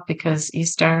well because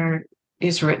eSTAR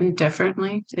is written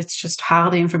differently. It's just how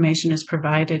the information is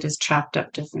provided is chopped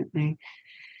up differently.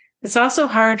 It's also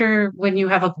harder when you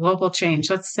have a global change.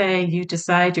 Let's say you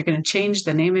decide you're going to change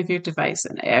the name of your device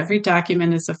and every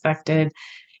document is affected.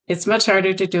 It's much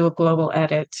harder to do a global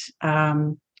edit.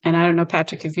 And I don't know,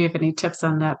 Patrick, if you have any tips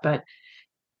on that, but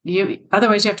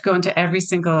otherwise you have to go into every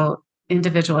single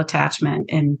individual attachment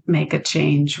and make a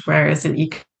change, whereas in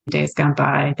days gone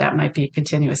by, that might be a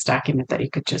continuous document that you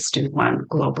could just do one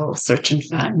global search and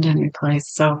find and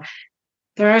replace. So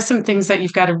there are some things that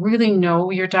you've got to really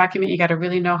know your document. You got to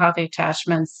really know how the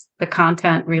attachments, the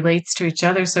content relates to each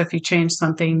other. So if you change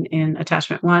something in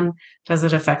attachment 1, does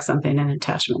it affect something in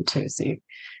attachment 2? So you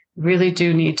really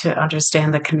do need to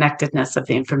understand the connectedness of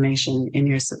the information in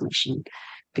your submission,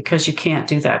 because you can't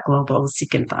do that global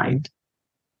seek and find.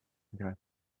 Okay.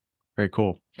 Very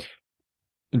cool.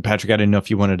 And Patrick, I didn't know if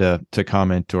you wanted to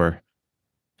comment or.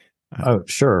 Oh,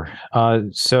 sure.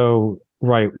 So,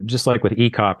 right, just like with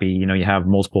eCopy, you have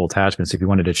multiple attachments. If you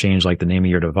wanted to change like the name of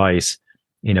your device,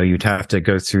 you'd have to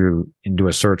go through and do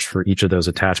a search for each of those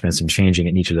attachments and changing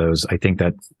in each of those. I think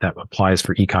that applies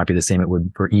for eCopy the same it would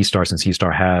for eSTAR, since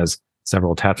eSTAR has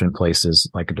several attachment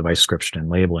places like a device description and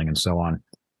labeling and so on.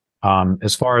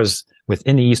 As far as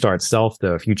within the eSTAR itself,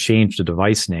 though, if you change the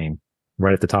device name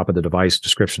right at the top of the device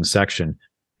description section,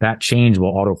 that change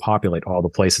will auto-populate all the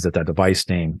places that device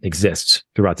name exists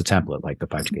throughout the template, like the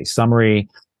 510K summary,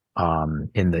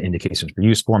 in the indications for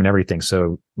use form and everything.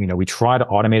 So, we try to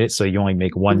automate it so you only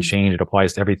make one change. It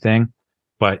applies to everything.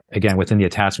 But again, within the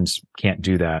attachments, can't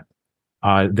do that.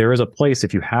 There is a place,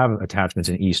 if you have attachments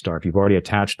in eSTAR, if you've already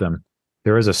attached them,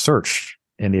 there is a search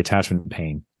in the attachment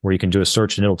pane where you can do a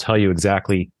search and it'll tell you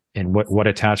exactly in what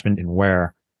attachment and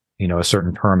where, a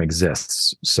certain term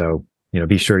exists. So,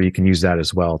 be sure you can use that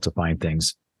as well to find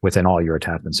things within all your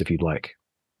attachments if you'd like.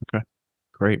 Okay,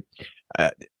 great.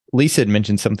 Lisa had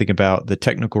mentioned something about the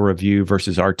technical review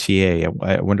versus RTA.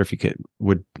 I wonder if you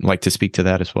would like to speak to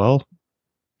that as well.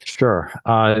 Sure.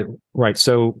 Right.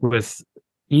 So with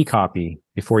eCopy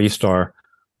before eSTAR,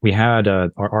 we had our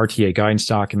RTA guidance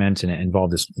document, and it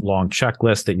involved this long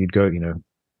checklist that you'd go,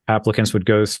 applicants would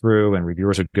go through and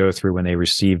reviewers would go through when they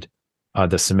received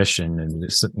the submission, and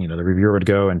the reviewer would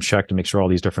go and check to make sure all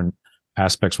these different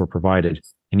aspects were provided.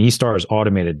 And eSTAR has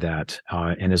automated that,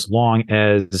 and as long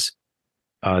as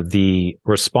the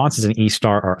responses in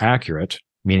eSTAR are accurate,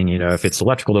 meaning if it's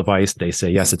electrical device, they say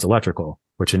yes, it's electrical,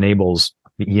 which enables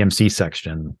the EMC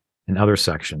section and other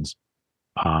sections.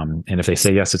 And if they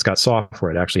say yes, it's got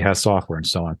software, it actually has software, and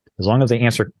so on. As long as they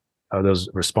answer those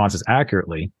responses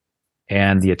accurately,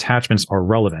 and the attachments are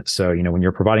relevant. So, when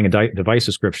you're providing a device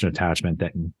description attachment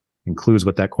that includes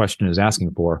what that question is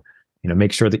asking for,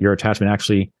 make sure that your attachment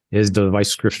actually is the device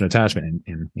description attachment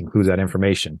and includes that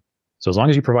information. So as long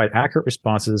as you provide accurate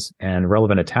responses and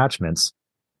relevant attachments,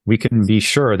 we can be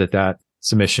sure that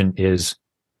submission is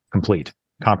complete,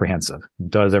 comprehensive,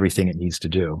 does everything it needs to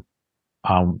do.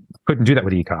 Couldn't do that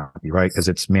with eCopy, right? Because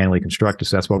it's manually constructed.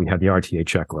 So that's why we have the RTA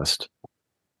checklist.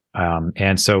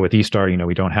 And so with eSTAR,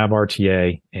 we don't have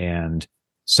RTA, and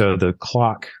so the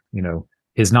clock,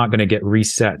 is not going to get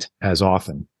reset as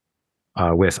often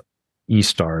with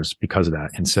eSTARs because of that.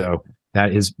 And so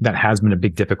that has been a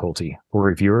big difficulty for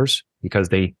reviewers because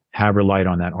they have relied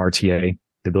on that RTA,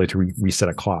 the ability to reset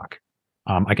a clock.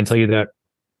 I can tell you that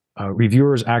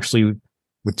reviewers actually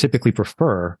would typically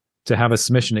prefer to have a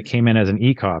submission that came in as an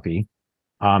e-copy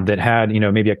that had,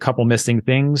 maybe a couple missing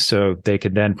things, so they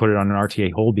could then put it on an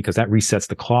RTA hold because that resets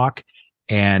the clock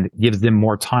and gives them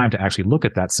more time to actually look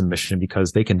at that submission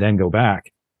because they can then go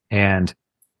back and,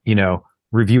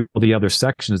 review the other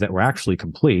sections that were actually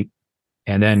complete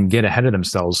and then get ahead of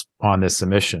themselves on this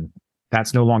submission.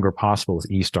 That's no longer possible with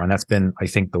eSTAR. And that's been, I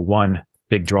think, the one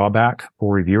big drawback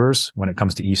for reviewers when it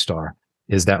comes to eSTAR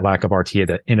is that lack of RTA,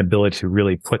 that inability to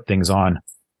really put things on,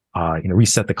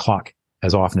 reset the clock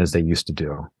as often as they used to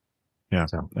do. Yeah,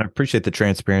 so I appreciate the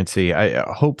transparency.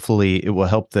 Hopefully it will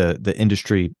help the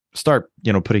industry start,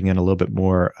 putting in a little bit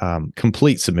more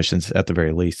complete submissions at the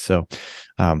very least. So,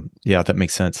 yeah, that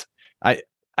makes sense.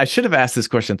 I should have asked this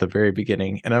question at the very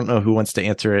beginning, and I don't know who wants to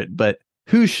answer it, but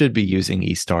who should be using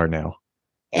eSTAR now?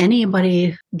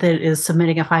 Anybody that is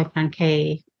submitting a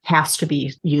 510K has to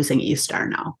be using eSTAR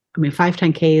now. I mean,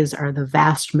 510Ks are the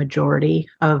vast majority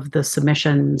of the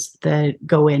submissions that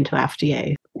go into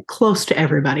FDA. Close to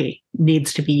everybody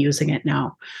needs to be using it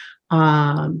now.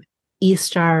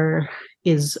 eSTAR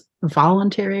is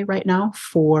voluntary right now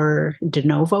for de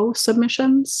novo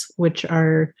submissions, which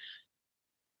are,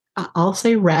 I'll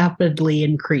say, rapidly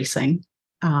increasing.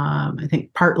 I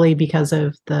think partly because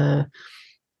of the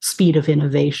speed of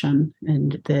innovation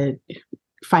and the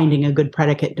finding a good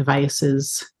predicate device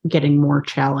is getting more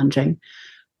challenging.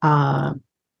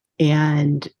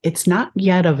 And it's not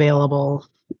yet available,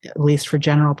 at least for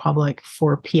general public,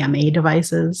 for PMA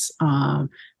devices. I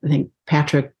think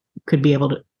Patrick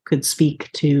could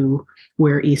speak to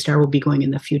where eSTAR will be going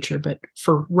in the future. But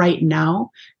for right now,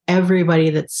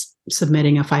 everybody that's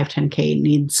submitting a 510K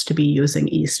needs to be using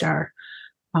eSTAR.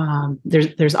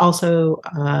 There's also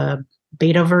a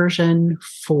beta version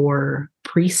for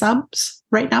pre-subs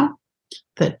right now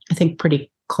that I think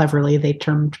pretty cleverly they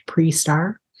termed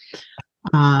pre-STAR.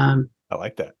 I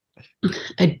like that.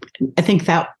 I think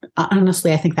that,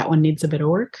 honestly, I think that one needs a bit of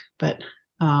work, but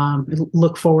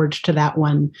look forward to that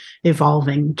one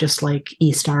evolving just like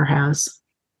eSTAR has.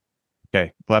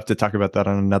 Okay, we'll have to talk about that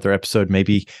on another episode.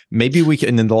 Maybe we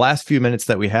can, in the last few minutes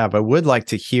that we have, I would like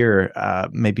to hear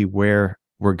maybe where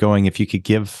we're going. If you could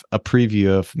give a preview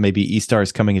of maybe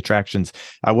eSTAR's coming attractions.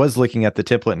 I was looking at the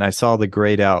template and I saw the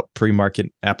grayed out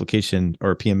pre-market application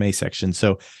or PMA section.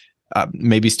 So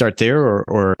maybe start there,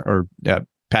 or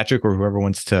Patrick or whoever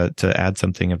wants to add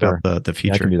something about the future.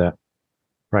 Yeah, I can do that.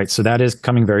 Right. So that is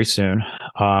coming very soon.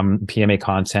 PMA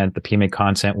content. The PMA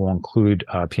content will include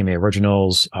PMA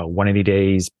originals, 180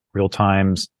 days, real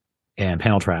times, and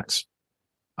panel tracks.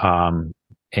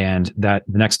 And that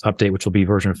the next update, which will be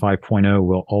version 5.0,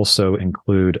 will also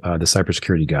include the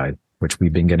cybersecurity guide, which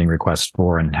we've been getting requests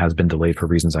for and has been delayed for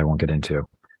reasons I won't get into.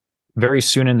 Very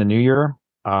soon in the new year,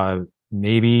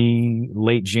 maybe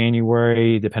late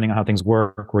January, depending on how things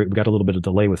work. We got a little bit of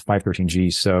delay with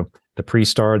 513G. So the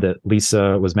pre-STAR that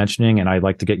Lisa was mentioning, and I'd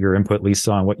like to get your input,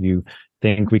 Lisa, on what you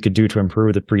think we could do to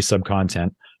improve the pre-sub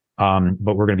content.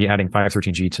 But we're going to be adding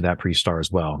 513G to that pre-STAR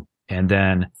as well. And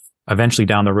then eventually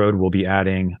down the road, we'll be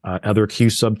adding other Q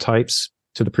subtypes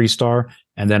to the pre-STAR,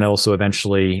 and then also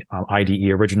eventually IDE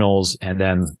originals. And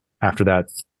then after that,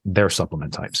 their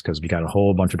supplement types, because we got a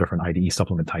whole bunch of different IDE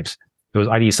supplement types. Those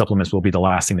IDE supplements will be the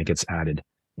last thing that gets added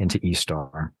into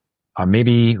eSTAR.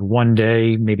 Maybe one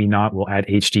day, maybe not, we'll add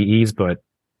HDEs, but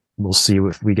we'll see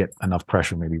if we get enough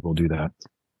pressure. Maybe we'll do that.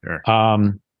 Sure.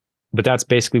 But that's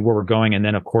basically where we're going. And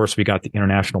then, of course, we got the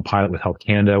international pilot with Health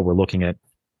Canada. We're looking at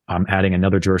adding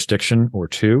another jurisdiction or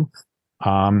two.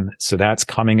 So that's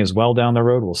coming as well down the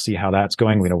road. We'll see how that's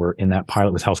going. We know we're in that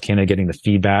pilot with Health Canada, getting the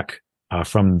feedback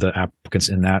from the applicants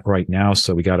in that right now.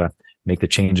 So we got to make the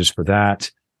changes for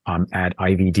that. Add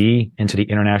IVD into the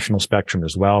international spectrum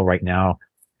as well. Right now,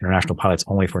 international pilot's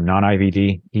only for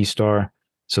non-IVD eSTAR.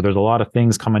 So there's a lot of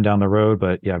things coming down the road,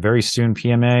 but yeah, very soon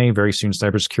PMA, very soon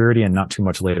cybersecurity, and not too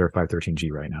much later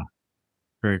 513G right now.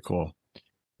 Very cool.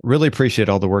 Really appreciate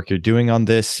all the work you're doing on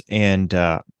this, and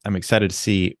I'm excited to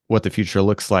see what the future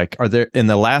looks like. Are there, in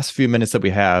the last few minutes that we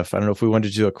have, I don't know if we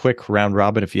wanted to do a quick round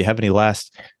robin, if you have any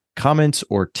last comments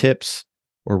or tips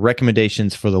or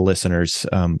recommendations for the listeners,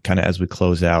 kind of as we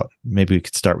close out. Maybe we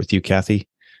could start with you, Kathy.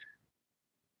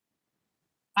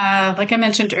 Like I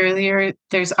mentioned earlier,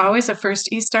 there's always a first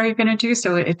eSTAR you're going to do.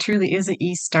 So it truly is an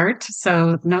eStart.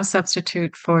 So no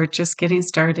substitute for just getting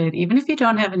started, even if you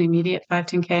don't have an immediate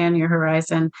 510K on your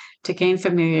horizon, to gain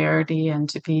familiarity and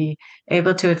to be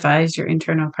able to advise your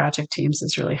internal project teams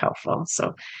is really helpful.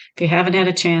 So if you haven't had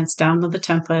a chance, download the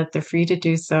template. They're free to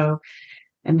do so.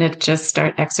 And then just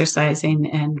start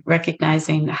exercising and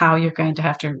recognizing how you're going to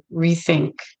have to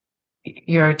rethink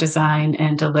your design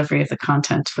and delivery of the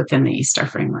content within the eSTAR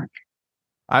framework.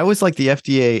 I always like the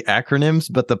FDA acronyms,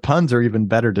 but the puns are even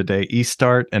better today.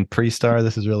 eStart and pre-star.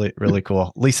 This is really, really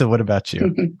cool. Lisa, what about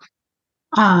you?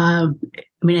 I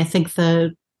mean, I think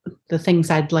the things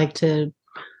I'd like to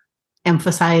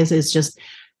emphasize is just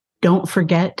don't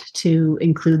forget to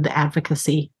include the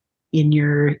advocacy in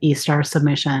your eSTAR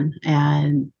submission.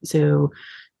 And so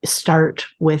start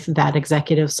with that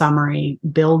executive summary,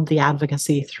 build the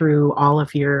advocacy through all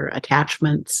of your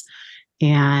attachments,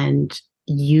 and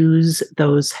use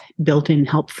those built-in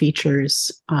help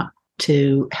features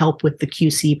to help with the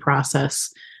QC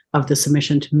process of the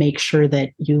submission to make sure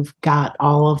that you've got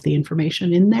all of the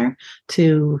information in there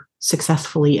to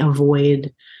successfully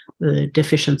avoid the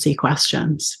deficiency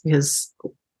questions. Because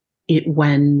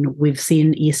when we've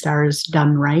seen eSTARs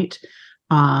done right,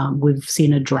 we've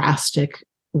seen a drastic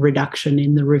reduction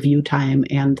in the review time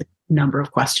and the number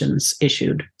of questions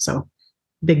issued. So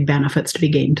big benefits to be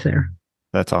gained there.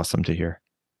 That's awesome to hear.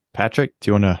 Patrick, do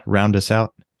you want to round us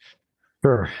out?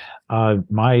 Sure.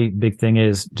 My big thing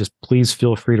is just please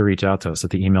feel free to reach out to us at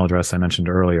the email address I mentioned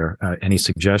earlier. Any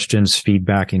suggestions,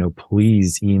 feedback,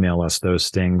 please email us those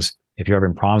things. If you're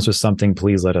having problems with something,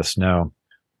 please let us know.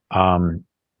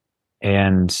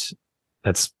 And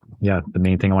that's, the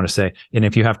main thing I want to say. And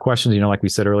if you have questions, like we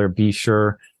said earlier, be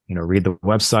sure, read the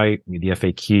website, read the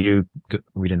FAQ,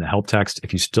 read in the help text.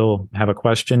 If you still have a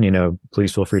question,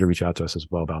 please feel free to reach out to us as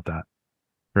well about that.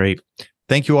 Great.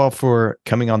 Thank you all for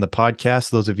coming on the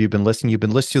podcast. Those of you who've been listening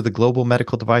to the Global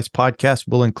Medical Device Podcast.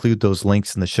 We'll include those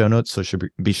links in the show notes, so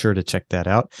be sure to check that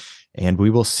out. And we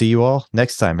will see you all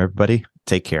next time, everybody.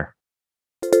 Take care.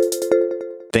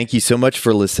 Thank you so much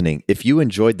for listening. If you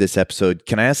enjoyed this episode,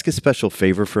 can I ask a special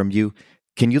favor from you?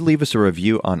 Can you leave us a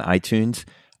review on iTunes?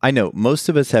 I know most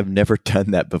of us have never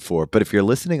done that before, but if you're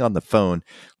listening on the phone,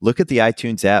 look at the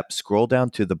iTunes app, scroll down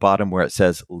to the bottom where it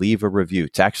says leave a review.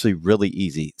 It's actually really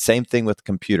easy. Same thing with the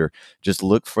computer. Just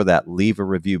look for that leave a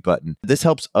review button. This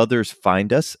helps others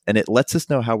find us and it lets us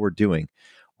know how we're doing.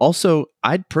 Also,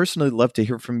 I'd personally love to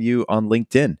hear from you on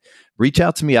LinkedIn. Reach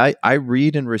out to me. I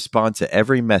read and respond to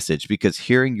every message because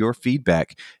hearing your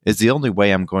feedback is the only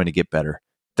way I'm going to get better.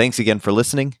 Thanks again for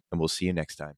listening, and we'll see you next time.